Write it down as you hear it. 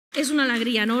És una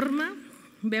alegria enorme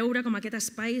veure com aquest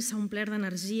espai s'ha omplert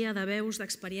d'energia, de veus,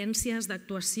 d'experiències,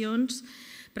 d'actuacions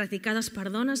practicades per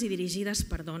dones i dirigides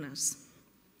per dones.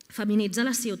 Feminitzar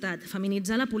la ciutat,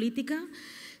 feminitzar la política,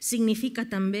 significa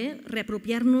també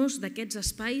reapropiar-nos d'aquests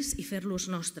espais i fer-los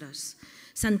nostres,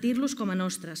 sentir-los com a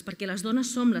nostres, perquè les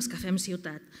dones som les que fem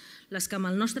ciutat, les que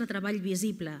amb el nostre treball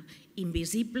visible i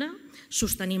invisible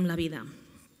sostenim la vida.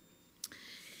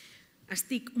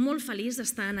 Estic molt feliç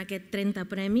d'estar en aquest 30è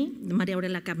Premi Maria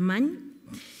Aurèlia Capmany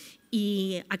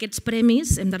i aquests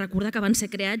premis hem de recordar que van ser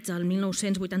creats el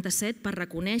 1987 per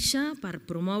reconèixer, per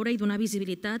promoure i donar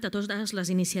visibilitat a totes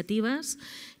les iniciatives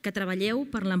que treballeu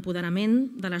per l'empoderament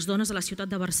de les dones a la ciutat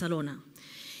de Barcelona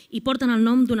i porten el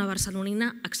nom d'una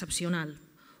barcelonina excepcional,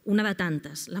 una de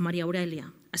tantes, la Maria Aurèlia,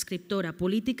 escriptora,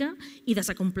 política i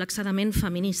desacomplexadament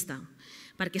feminista,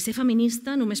 perquè ser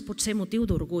feminista només pot ser motiu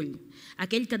d'orgull,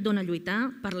 aquell que et dona a lluitar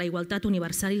per la igualtat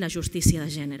universal i la justícia de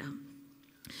gènere.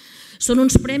 Són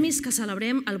uns premis que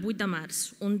celebrem el 8 de març,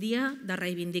 un dia de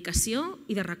reivindicació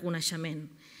i de reconeixement,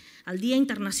 el Dia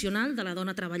Internacional de la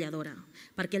Dona Treballadora,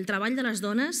 perquè el treball de les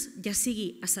dones, ja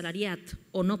sigui assalariat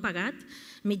o no pagat,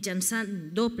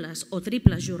 mitjançant dobles o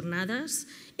triples jornades,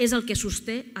 és el que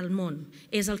sosté el món,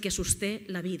 és el que sosté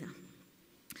la vida.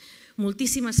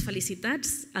 Moltíssimes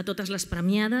felicitats a totes les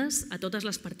premiades, a totes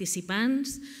les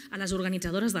participants, a les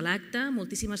organitzadores de l'acte,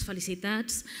 moltíssimes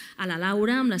felicitats a la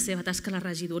Laura amb la seva tasca a la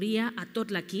regidoria, a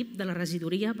tot l'equip de la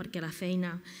regidoria, perquè la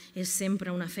feina és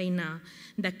sempre una feina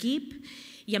d'equip,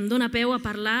 i em dóna peu a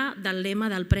parlar del lema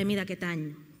del premi d'aquest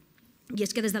any. I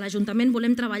és que des de l'Ajuntament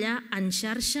volem treballar en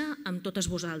xarxa amb totes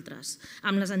vosaltres,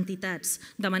 amb les entitats,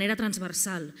 de manera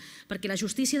transversal, perquè la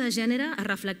justícia de gènere es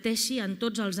reflecteixi en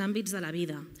tots els àmbits de la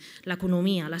vida,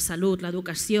 l'economia, la salut,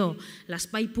 l'educació,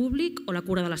 l'espai públic o la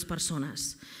cura de les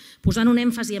persones, posant un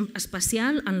èmfasi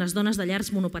especial en les dones de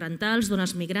llars monoparentals,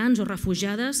 dones migrants o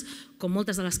refugiades, com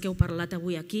moltes de les que heu parlat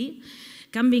avui aquí,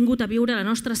 que han vingut a viure a la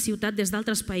nostra ciutat des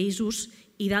d'altres països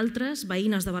i d'altres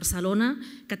veïnes de Barcelona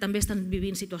que també estan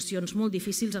vivint situacions molt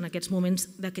difícils en aquests moments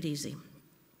de crisi.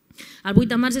 El 8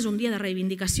 de març és un dia de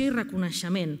reivindicació i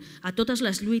reconeixement a totes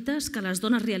les lluites que les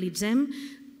dones realitzem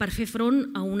per fer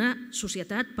front a una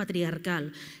societat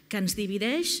patriarcal que ens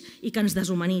divideix i que ens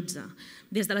deshumanitza,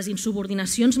 des de les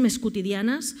insubordinacions més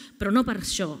quotidianes, però no per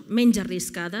això menys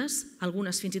arriscades,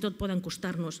 algunes fins i tot poden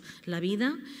costar-nos la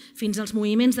vida, fins als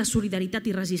moviments de solidaritat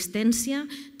i resistència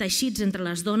teixits entre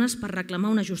les dones per reclamar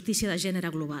una justícia de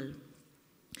gènere global.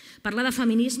 Parlar de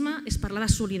feminisme és parlar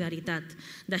de solidaritat,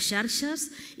 de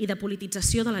xarxes i de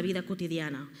politització de la vida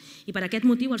quotidiana. I per aquest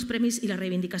motiu els premis i la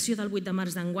reivindicació del 8 de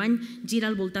març d'enguany gira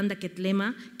al voltant d'aquest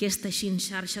lema que és teixint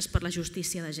xarxes per la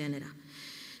justícia de gènere.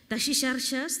 Teixir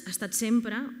xarxes ha estat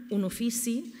sempre un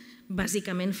ofici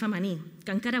bàsicament femení,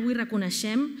 que encara avui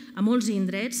reconeixem a molts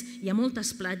indrets i a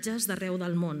moltes platges d'arreu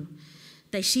del món.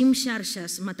 Teixim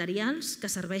xarxes materials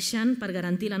que serveixen per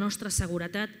garantir la nostra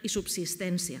seguretat i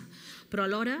subsistència, però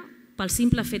alhora, pel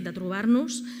simple fet de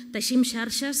trobar-nos, teixim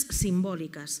xarxes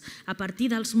simbòliques a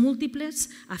partir dels múltiples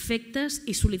afectes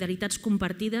i solidaritats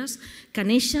compartides que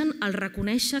neixen al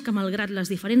reconèixer que, malgrat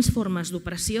les diferents formes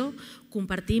d'opressió,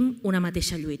 compartim una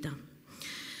mateixa lluita.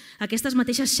 Aquestes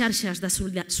mateixes xarxes de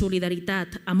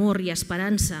solidaritat, amor i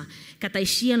esperança que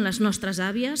teixien les nostres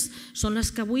àvies són les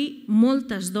que avui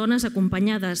moltes dones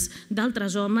acompanyades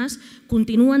d'altres homes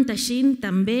continuen teixint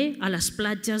també a les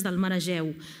platges del mar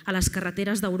Egeu, a les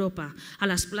carreteres d'Europa, a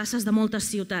les places de moltes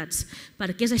ciutats,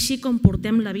 perquè és així com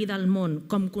portem la vida al món,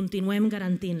 com continuem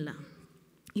garantint-la.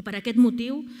 I per aquest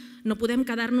motiu no podem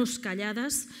quedar-nos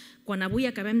callades quan avui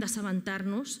acabem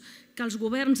d'assabentar-nos que els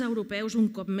governs europeus un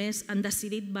cop més han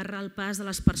decidit barrar el pas a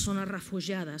les persones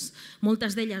refugiades,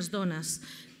 moltes d'elles dones,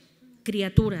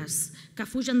 criatures que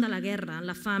fugen de la guerra,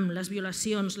 la fam, les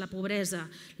violacions, la pobresa,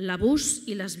 l'abús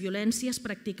i les violències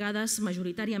practicades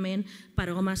majoritàriament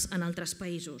per homes en altres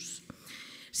països.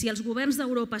 Si els governs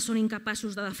d'Europa són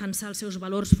incapaços de defensar els seus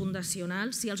valors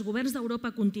fundacionals, si els governs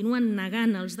d'Europa continuen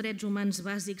negant els drets humans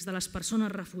bàsics de les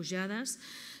persones refugiades,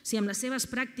 si amb les seves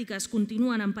pràctiques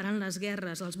continuen emparant les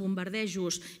guerres, els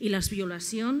bombardejos i les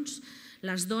violacions,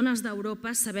 les dones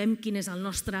d'Europa sabem quin és el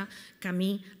nostre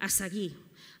camí a seguir,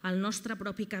 el nostre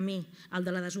propi camí, el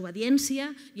de la desobediència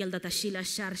i el de teixir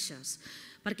les xarxes,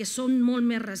 perquè són molt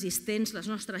més resistents les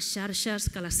nostres xarxes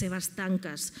que les seves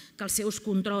tanques, que els seus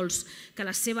controls, que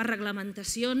les seves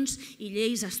reglamentacions i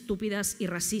lleis estúpides i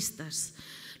racistes.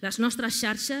 Les nostres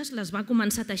xarxes les van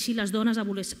començar a teixir les dones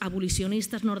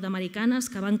abolicionistes nord-americanes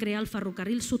que van crear el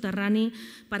ferrocarril soterrani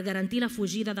per garantir la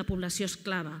fugida de població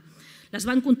esclava. Les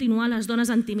van continuar les dones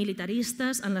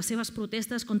antimilitaristes en les seves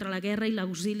protestes contra la guerra i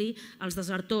l'auxili als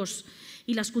desertors.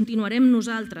 I les continuarem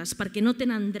nosaltres, perquè no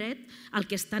tenen dret al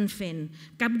que estan fent.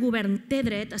 Cap govern té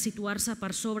dret a situar-se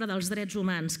per sobre dels drets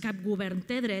humans. Cap govern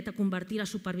té dret a convertir la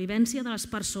supervivència de les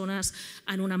persones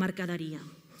en una mercaderia.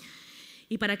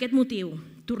 I per aquest motiu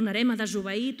tornarem a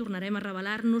desobeir, tornarem a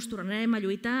rebel·lar-nos, tornarem a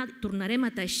lluitar, tornarem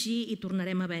a teixir i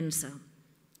tornarem a vèncer.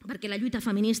 Perquè la lluita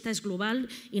feminista és global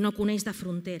i no coneix de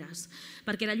fronteres.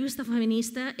 Perquè la lluita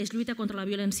feminista és lluita contra la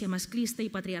violència masclista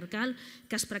i patriarcal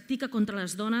que es practica contra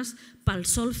les dones pel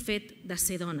sol fet de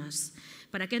ser dones.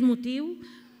 Per aquest motiu,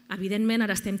 evidentment,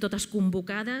 ara estem totes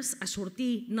convocades a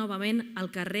sortir novament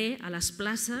al carrer, a les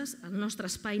places, al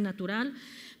nostre espai natural,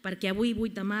 perquè avui,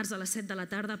 8 de març, a les 7 de la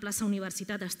tarda, a plaça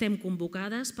Universitat, estem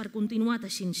convocades per continuar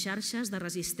teixint xarxes de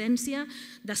resistència,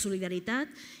 de solidaritat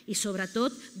i,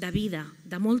 sobretot, de vida,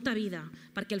 de molta vida,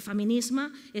 perquè el feminisme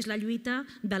és la lluita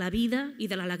de la vida i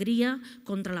de l'alegria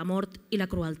contra la mort i la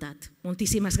crueltat.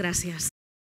 Moltíssimes gràcies.